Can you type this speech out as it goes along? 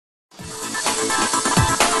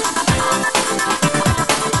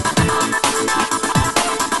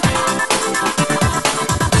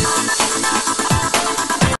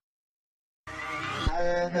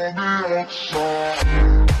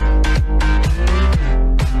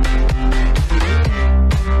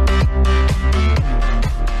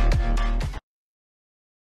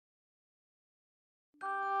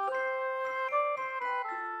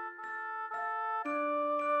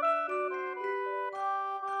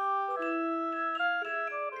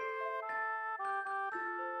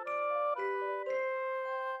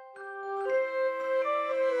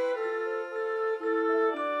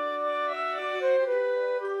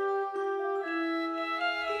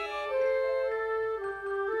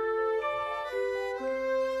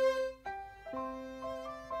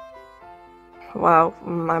Wow,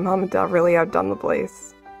 my mom and dad really outdone the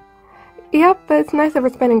place. Yep, but it's nice that we're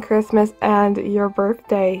spending Christmas and your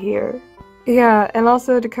birthday here. Yeah, and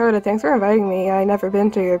also Dakota, thanks for inviting me. I never been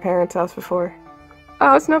to your parents' house before.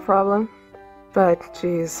 Oh, it's no problem. But,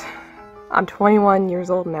 geez, I'm 21 years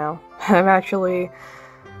old now. I'm actually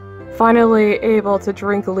finally able to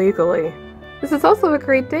drink legally. This is also a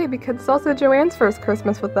great day because it's also Joanne's first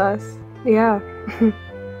Christmas with us. Yeah.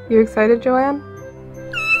 You excited, Joanne?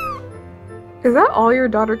 Is that all your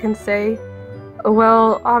daughter can say?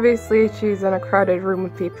 Well, obviously she's in a crowded room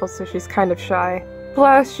with people, so she's kind of shy.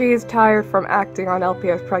 Plus, she's tired from acting on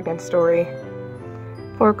LPS Pregnant Story.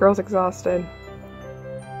 Poor girl's exhausted.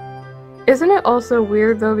 Isn't it also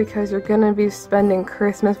weird though because you're gonna be spending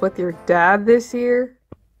Christmas with your dad this year?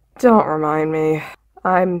 Don't remind me.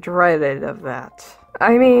 I'm dreaded of that.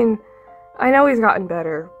 I mean, I know he's gotten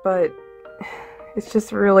better, but it's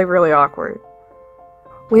just really, really awkward.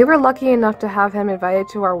 We were lucky enough to have him invited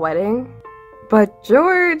to our wedding, but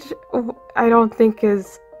George, I don't think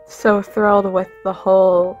is so thrilled with the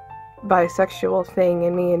whole bisexual thing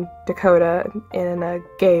and me and Dakota in a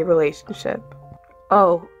gay relationship.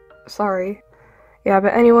 Oh, sorry. Yeah,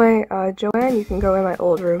 but anyway, Joanne, you can go in my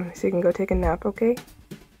old room so you can go take a nap, okay?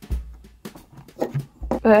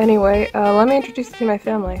 But anyway, let me introduce you to my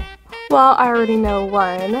family. Well, I already know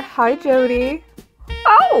one. Hi, Jody.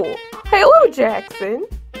 Oh, hello, Jackson.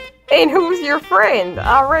 And who's your friend?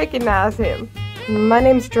 I recognize him. My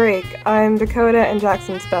name's Drake. I'm Dakota and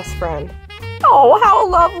Jackson's best friend. Oh, how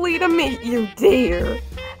lovely to meet you, dear.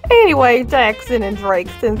 Anyway, Jackson and Drake,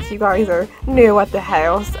 since you guys are new at the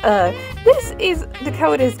house, this is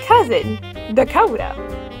Dakota's cousin, Dakota.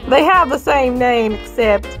 They have the same name,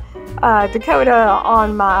 except Dakota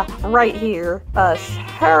on my right here,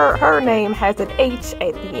 her name has an H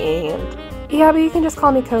at the end. Yeah, but you can just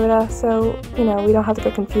call me Coda, so, you know, we don't have to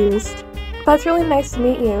get confused. But it's really nice to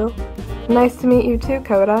meet you. Nice to meet you too,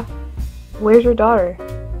 Coda. Where's your daughter?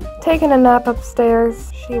 Taking a nap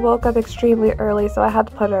upstairs. She woke up extremely early, so I had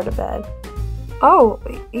to put her to bed. Oh,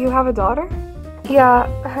 you have a daughter? Yeah,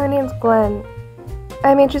 her name's Glenn.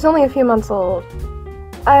 I mean, she's only a few months old.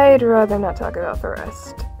 I'd rather not talk about the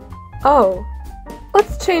rest. Oh,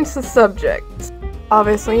 let's change the subject.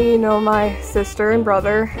 Obviously, you know my sister and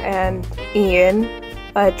brother, and Ian.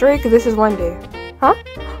 Drake, this is Wendy. Huh?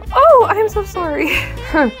 Oh, I'm so sorry.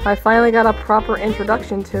 I finally got a proper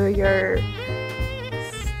introduction to your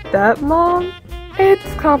stepmom?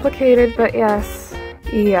 It's complicated, but yes.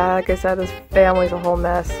 Yeah, like I said, this family's a whole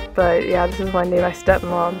mess. But yeah, this is Wendy, my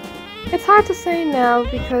stepmom. It's hard to say now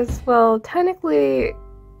because, well, technically,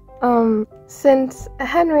 since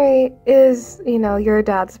Henry is, you know, your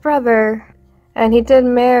dad's brother, and he did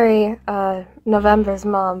marry, November's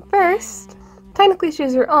mom first, technically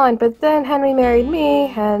she's your aunt, but then Henry married me,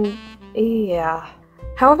 and yeah.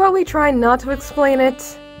 How about we try not to explain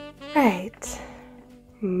it? Right.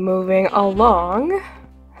 Moving along.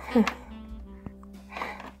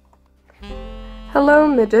 Hello,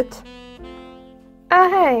 midget. Oh,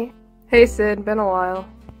 hey. Hey, Sid, been a while.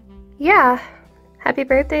 Yeah. Happy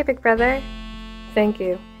birthday, big brother. Thank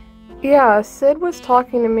you. Yeah, Sid was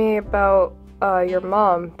talking to me about, your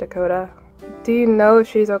mom, Dakota. Do you know if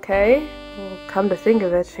she's okay? Well, come to think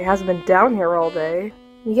of it, she hasn't been down here all day.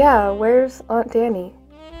 Yeah, where's Aunt Dani?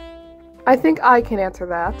 I think I can answer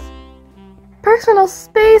that. Personal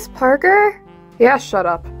space, Parker! Yeah, shut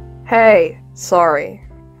up. Hey, sorry.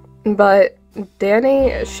 But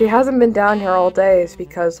Dani, she hasn't been down here all day is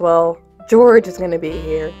because, well, George is gonna be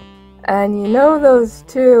here. And you know those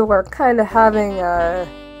two were kinda having,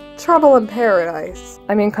 trouble in paradise.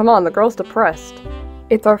 I mean, come on, the girl's depressed.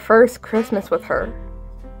 It's our first Christmas with her.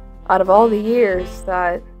 Out of all the years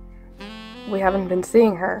that we haven't been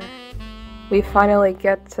seeing her, we finally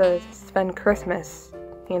get to spend Christmas,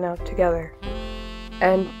 you know, together.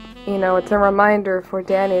 And You know, it's a reminder for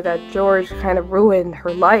Dani that George kind of ruined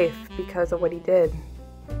her life because of what he did.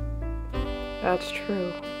 That's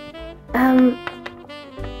true.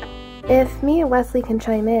 If me and Wesley can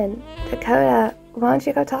chime in, Dakota, why don't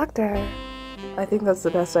you go talk to her? I think that's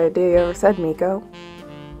the best idea you ever said, Miko.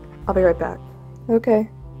 I'll be right back. Okay.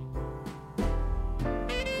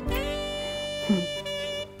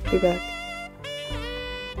 Be back.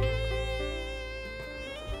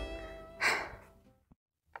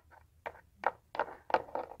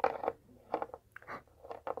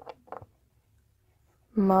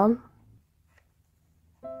 Mom?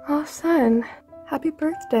 Oh, son. Happy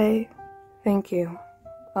birthday. Thank you.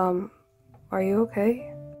 Are you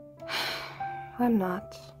okay? I'm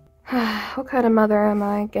not. What kind of mother am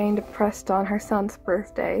I, getting depressed on her son's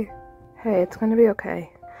birthday? Hey, it's gonna be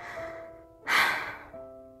okay.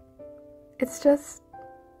 It's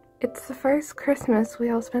the first Christmas we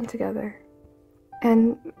all spent together.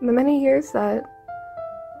 And the many years that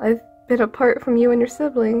I've been apart from you and your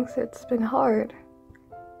siblings, it's been hard.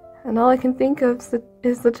 And all I can think of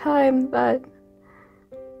is the time that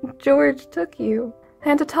George took you.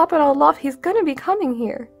 And to top it all off, he's gonna be coming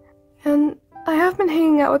here. And I have been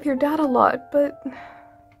hanging out with your dad a lot, but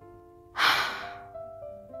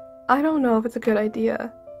I don't know if it's a good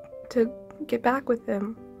idea to get back with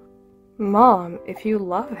him. Mom, if you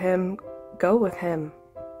love him, go with him.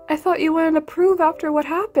 I thought you wouldn't approve after what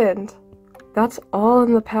happened. That's all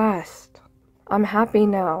in the past. I'm happy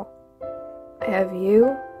now. I have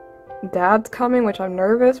you. Dad's coming, which I'm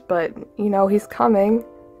nervous, but you know he's coming.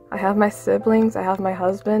 I have my siblings, I have my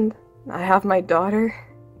husband, I have my daughter.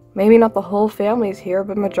 Maybe not the whole family's here,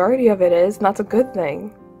 but majority of it is, and that's a good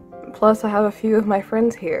thing. Plus, I have a few of my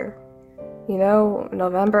friends here. You know,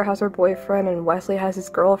 November has her boyfriend, and Wesley has his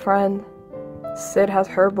girlfriend. Sid has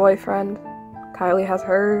her boyfriend. Kylie has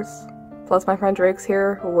hers. Plus, my friend Drake's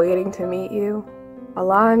here, waiting to meet you. A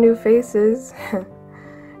lot of new faces.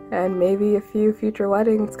 And maybe a few future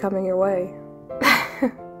weddings coming your way.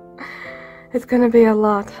 It's gonna be a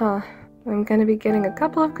lot, huh? I'm gonna be getting a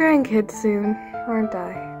couple of grandkids soon, aren't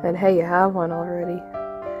I? And hey, you have one already.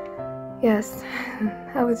 Yes.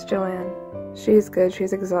 How is Joanne? She's good.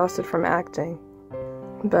 She's exhausted from acting.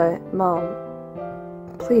 But, Mom,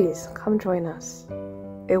 please, come join us.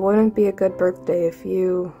 It wouldn't be a good birthday if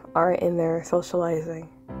you aren't in there socializing.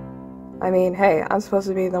 I mean, hey, I'm supposed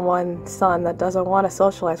to be the one son that doesn't want to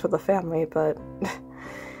socialize with the family, but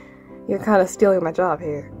you're kind of stealing my job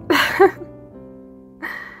here.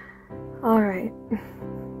 Alright.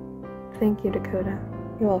 Thank you, Dakota.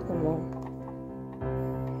 You're welcome, Mom.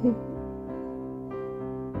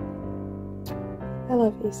 I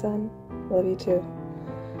love you, son. Love you too.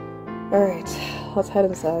 Alright, let's head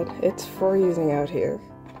inside. It's freezing out here.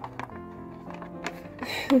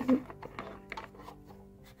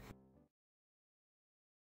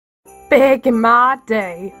 Back in my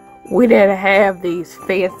day, we didn't have these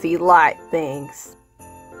fancy light things.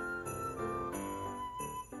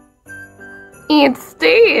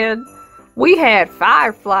 Instead, we had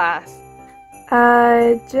fireflies.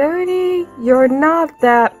 Jody, you're not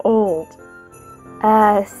that old.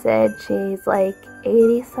 Said she's like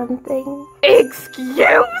 80-something. Excuse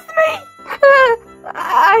me?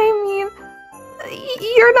 I mean,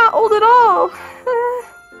 you're not old at all.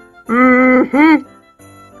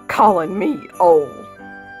 Calling me old.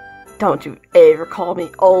 Don't you ever call me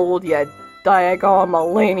old, you daggone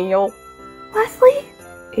millennial. Wesley?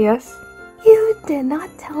 Yes? You did not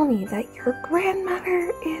tell me that your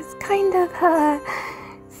grandmother is kind of,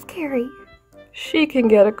 scary. She can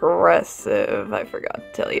get aggressive. I forgot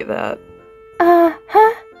to tell you that.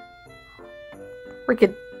 Uh-huh.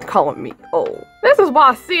 Freaking calling me old. This is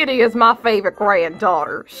why Sadie is my favorite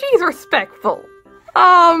granddaughter. She's respectful.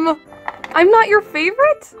 I'm not your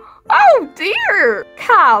favorite? Oh dear!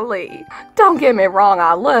 Kylie, don't get me wrong,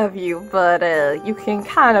 I love you, but you can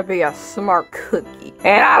kind of be a smart cookie.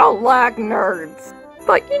 And I don't like nerds.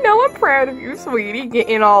 But you know, I'm proud of you, sweetie,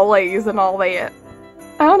 getting all A's and all that.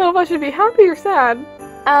 I don't know if I should be happy or sad.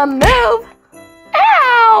 Move!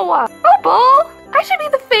 Ow! Oh, bull! I should be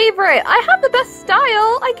the favorite. I have the best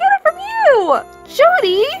style. I get it from you.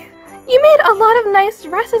 Jody, you made a lot of nice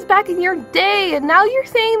dresses back in your day, and now you're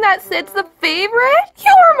saying that Sid's the favorite?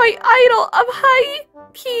 You are my idol of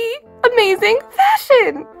high-key, amazing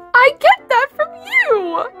fashion. I get that from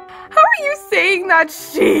you. How are you saying that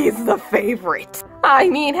she's the favorite? I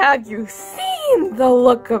mean, have you seen the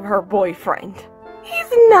look of her boyfriend?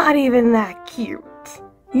 He's not even that cute.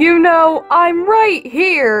 You know, I'm right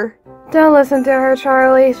here. Don't listen to her,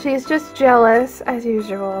 Charlie. She's just jealous, as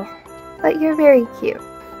usual. But you're very cute.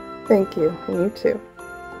 Thank you, and you too.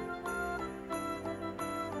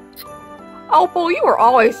 Opal, you are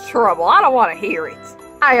always trouble. I don't want to hear it.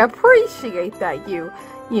 I appreciate that you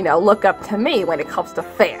look up to me when it comes to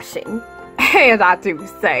fashion. And I do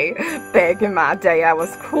say, back in my day, I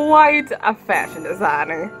was quite a fashion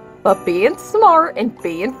designer. But being smart and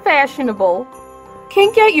being fashionable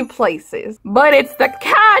can get you places. But it's the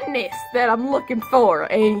kindness that I'm looking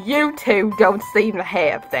for, and you two don't seem to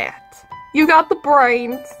have that. You got the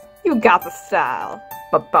brains, you got the style,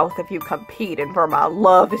 but both of you competing for my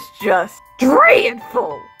love is just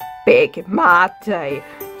dreadful. Back in my day,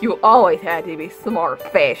 you always had to be smart,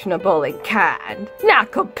 fashionable, and kind,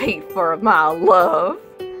 not compete for my love.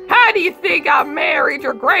 How do you think I married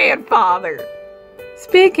your grandfather?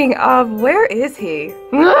 Speaking of, where is he?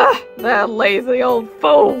 Ugh, that lazy old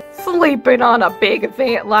fool, sleeping on a big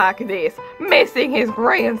event like this, missing his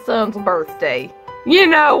grandson's birthday. You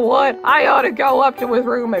know what? I ought to go up to his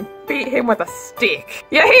room and beat him with a stick.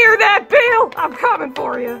 You hear that, Bill? I'm coming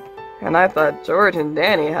for you. And I thought George and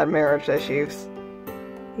Dani had marriage issues.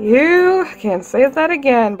 You can say that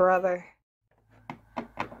again, brother.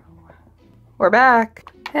 We're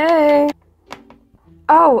back. Hey.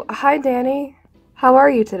 Oh, hi, Dani. How are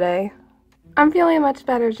you today? I'm feeling much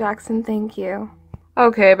better, Jackson, thank you.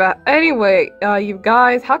 Okay, but anyway, you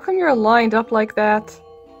guys, how come you're lined up like that?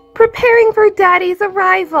 Preparing for Daddy's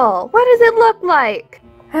arrival. What does it look like?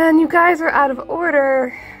 And you guys are out of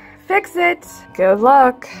order. Fix it. Good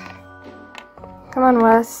luck. Come on,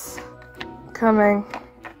 Wes. Coming.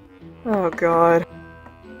 Oh god.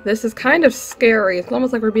 This is kind of scary. It's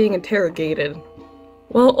almost like we're being interrogated.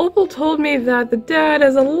 Well, Opal told me that the dad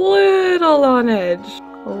is a little on edge.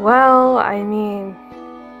 Well, I mean,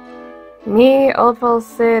 me, Opal,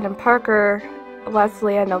 Sid, and Parker,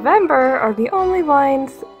 Wesley, and November are the only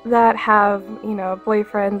ones that have,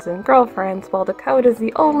 boyfriends and girlfriends, while Dakota's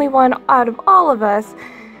the only one out of all of us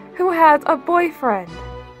who has a boyfriend.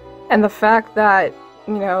 And the fact that,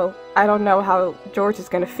 I don't know how George is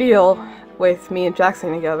gonna feel with me and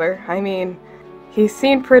Jackson together. I mean, he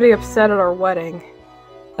seemed pretty upset at our wedding.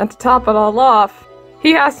 And to top it all off,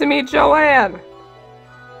 he has to meet Joanne.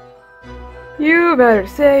 You better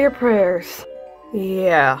say your prayers.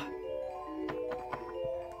 Yeah.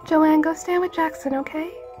 Joanne, go stand with Jackson,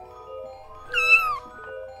 okay?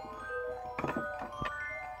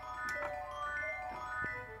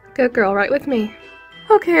 Good girl, right with me.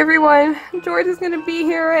 Okay, everyone. George is gonna be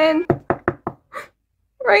here in...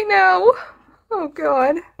 right now. Oh,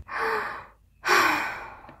 God.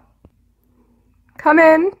 Come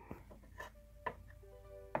in.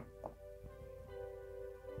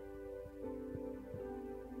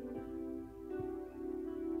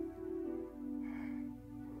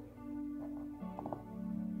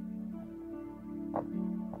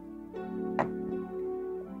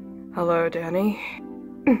 Hello, Dani.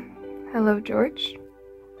 Hello, George.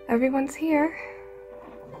 Everyone's here.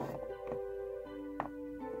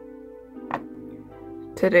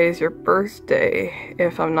 Today's your birthday,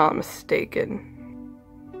 if I'm not mistaken.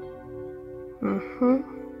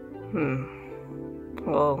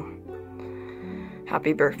 Well,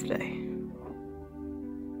 happy birthday.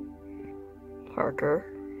 Parker.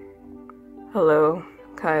 Hello,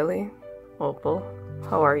 Kylie. Opal.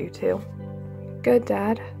 How are you two? Good,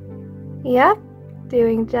 Dad. Yep,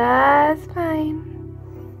 doing just fine.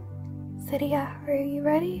 Cydia, are you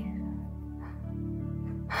ready?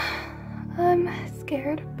 I'm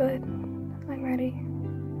scared, but I'm ready.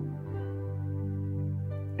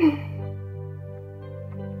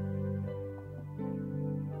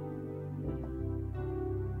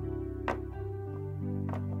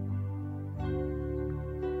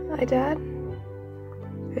 Hi, Dad.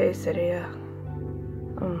 Hey, Cydia.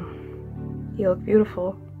 You look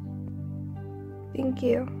beautiful. Thank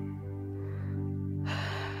you.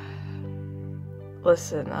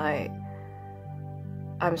 Listen,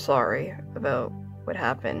 I'm sorry about what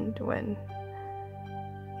happened when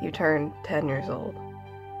you turned 10 years old.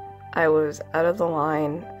 I was out of the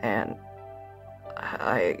line and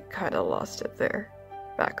I kind of lost it there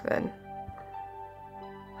back then.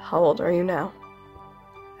 How old are you now?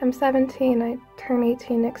 I'm 17. I turn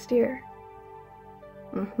 18 next year.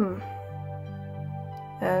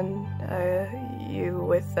 And, you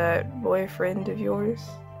with that boyfriend of yours?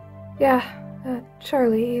 Yeah,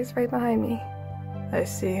 Charlie, he's right behind me. I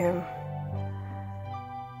see him.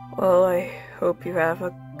 Well, I hope you have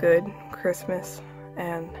a good Christmas,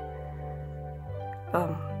 and,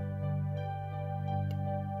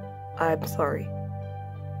 I'm sorry.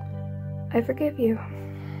 I forgive you.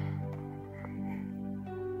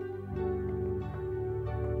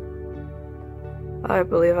 I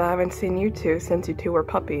believe I haven't seen you two since you two were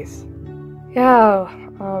puppies. Yeah,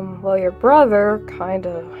 Well, your brother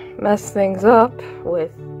kinda messed things up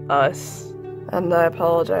with us. And I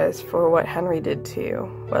apologize for what Henry did to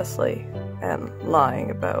you, Wesley, and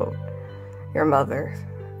lying about your mother.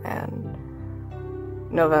 And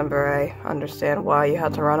November, I understand why you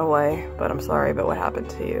had to run away, but I'm sorry about what happened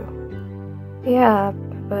to you. Yeah,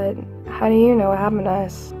 but how do you know what happened to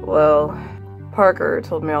us? Well, Parker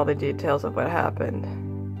told me all the details of what happened.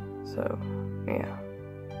 So, yeah.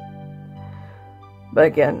 But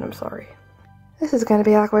again, I'm sorry. This is gonna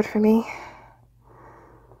be awkward for me.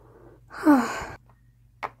 I'm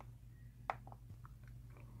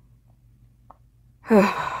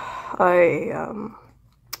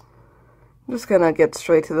just gonna get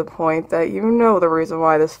straight to the point that you know the reason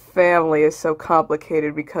why this family is so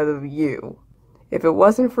complicated because of you. If it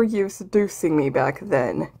wasn't for you seducing me back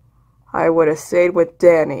then, I would have stayed with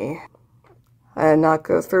Dani and not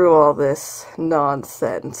go through all this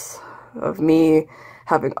nonsense of me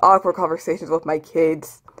having awkward conversations with my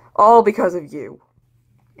kids, all because of you.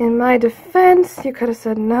 In my defense, you could have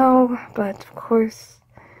said no, but of course,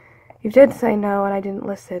 you did say no and I didn't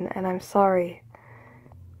listen, and I'm sorry.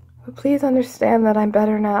 But please understand that I'm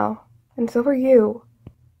better now, and so are you.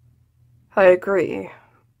 I agree,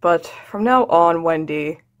 but from now on,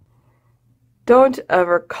 Wendy, don't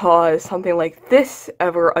ever cause something like this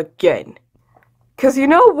ever again. 'Cause you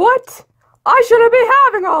know what? I shouldn't be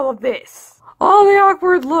having all of this. All the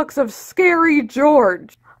awkward looks of scary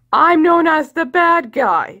George. I'm known as the bad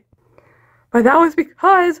guy. But that was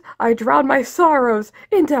because I drowned my sorrows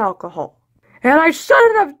into alcohol. And I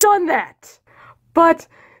shouldn't have done that. But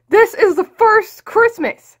this is the first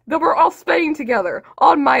Christmas that we're all spending together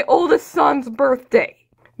on my oldest son's birthday.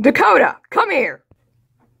 Dakota, come here.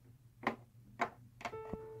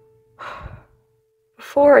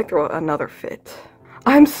 Before I throw another fit,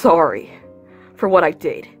 I'm sorry for what I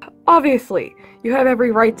did. Obviously, you have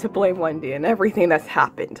every right to blame Wendy and everything that's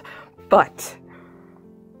happened, but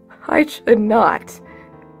I should not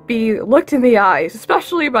be looked in the eyes,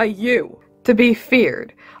 especially by you, to be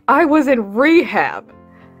feared. I was in rehab,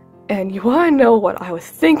 and you want to know what I was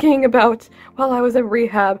thinking about while I was in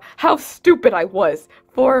rehab? How stupid I was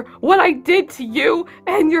for what I did to you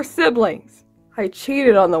and your siblings. I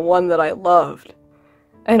cheated on the one that I loved.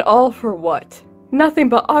 And all for what? Nothing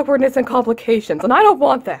but awkwardness and complications, and I don't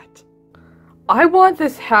want that. I want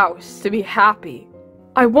this house to be happy.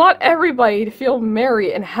 I want everybody to feel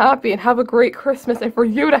merry and happy and have a great Christmas, and for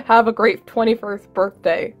you to have a great 21st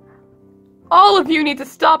birthday. All of you need to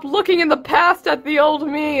stop looking in the past at the old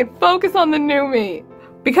me and focus on the new me.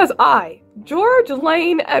 Because I, George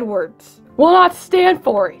Lane Edwards, will not stand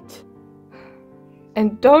for it.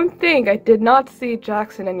 And don't think I did not see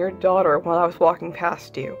Jackson and your daughter while I was walking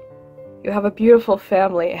past you. You have a beautiful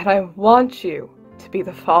family, and I want you to be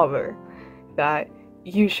the father that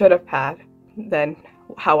you should have had than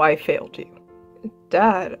how I failed you.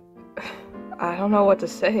 Dad, I don't know what to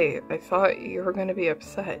say. I thought you were going to be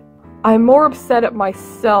upset. I'm more upset at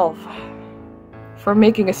myself for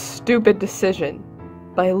making a stupid decision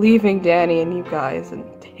by leaving Dani and you guys and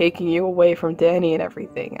taking you away from Dani and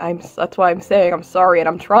everything. That's why I'm saying I'm sorry, and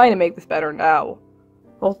I'm trying to make this better now.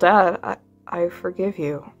 Well, Dad, I forgive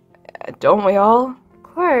you. Don't we all? Of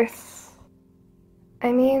course.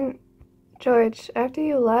 I mean, George, after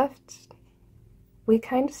you left, we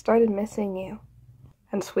kind of started missing you.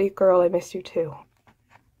 And sweet girl, I missed you too.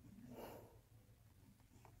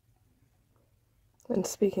 And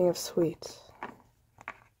speaking of sweet,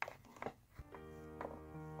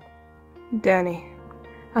 Dani,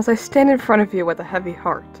 as I stand in front of you with a heavy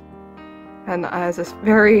heart, and as a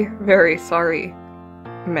very, very sorry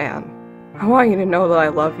man, I want you to know that I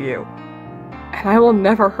love you, and I will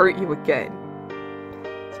never hurt you again.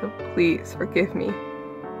 So please forgive me.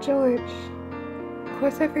 George, of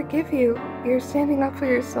course I forgive you. You're standing up for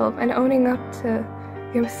yourself and owning up to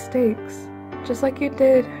your mistakes, just like you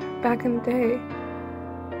did back in the day.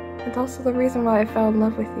 It's also the reason why I fell in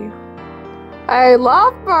love with you. Hey,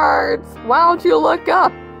 lovebirds! Why don't you look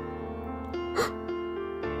up?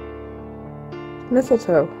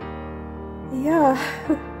 Mistletoe. Yeah.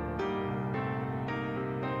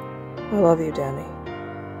 I love you, Dani.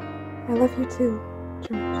 I love you too,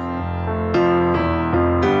 George.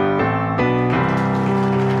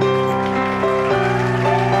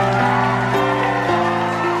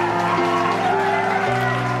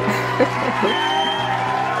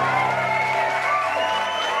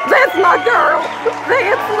 That's my girl!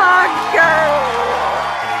 That's my girl!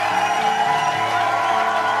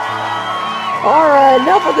 Alright,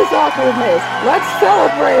 enough of this awkwardness. Let's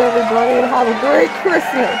celebrate, everybody, and have a great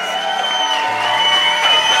Christmas!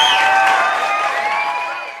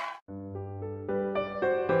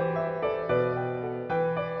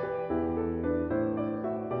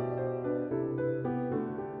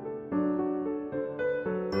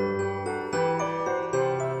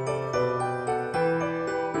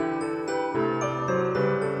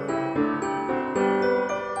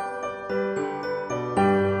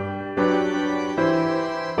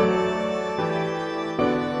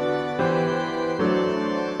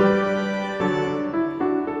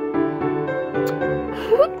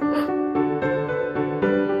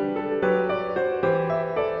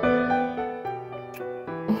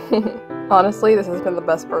 Honestly, this has been the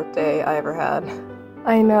best birthday I ever had.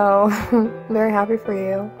 I know. Very happy for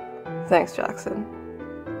you. Thanks, Jackson.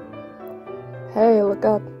 Hey, look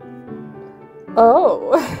up.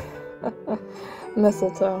 Oh!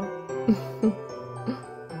 Mistletoe.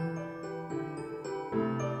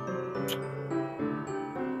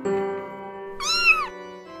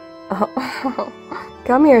 Oh.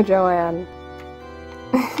 Come here, Joanne.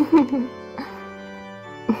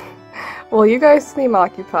 Well, you guys seem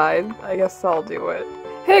occupied. I guess I'll do it.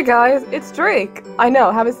 Hey guys, it's Drake! I know,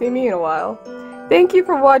 haven't seen me in a while. Thank you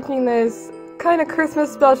for watching this kind of Christmas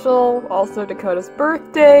special, also Dakota's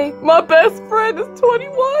birthday. My best friend is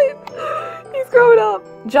 21! He's grown up!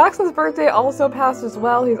 Jackson's birthday also passed as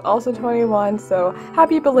well, he's also 21, so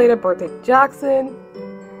happy belated birthday, Jackson.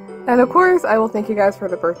 And of course, I will thank you guys for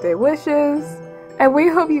the birthday wishes. And we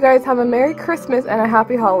hope you guys have a Merry Christmas and a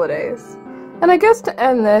Happy Holidays. And I guess to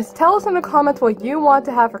end this, tell us in the comments what you want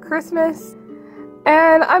to have for Christmas.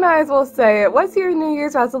 And I might as well say it, what's your New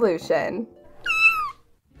Year's resolution?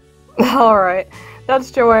 Alright,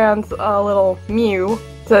 that's Joanne's little mew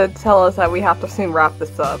to tell us that we have to soon wrap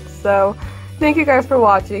this up. So, thank you guys for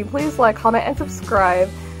watching. Please like, comment, and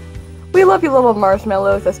subscribe. We love you little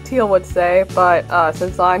marshmallows, as Teal would say, but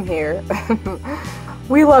since I'm here,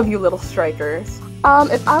 we love you little strikers.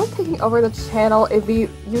 If I was taking over the channel,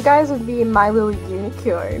 you guys would be my little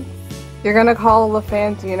unicorn. You're gonna call the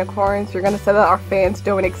fans unicorns, you're gonna say that our fans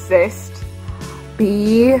don't exist.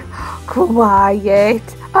 Be quiet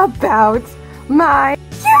about my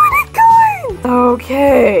unicorn!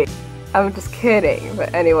 Okay, I'm just kidding,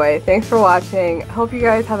 but anyway, thanks for watching. Hope you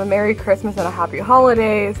guys have a Merry Christmas and a Happy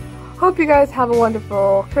Holidays. Hope you guys have a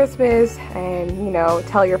wonderful Christmas, and, you know,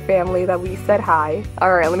 tell your family that we said hi.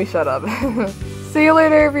 Alright, let me shut up. See you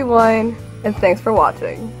later, everyone, and thanks for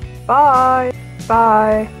watching. Bye!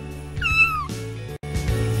 Bye!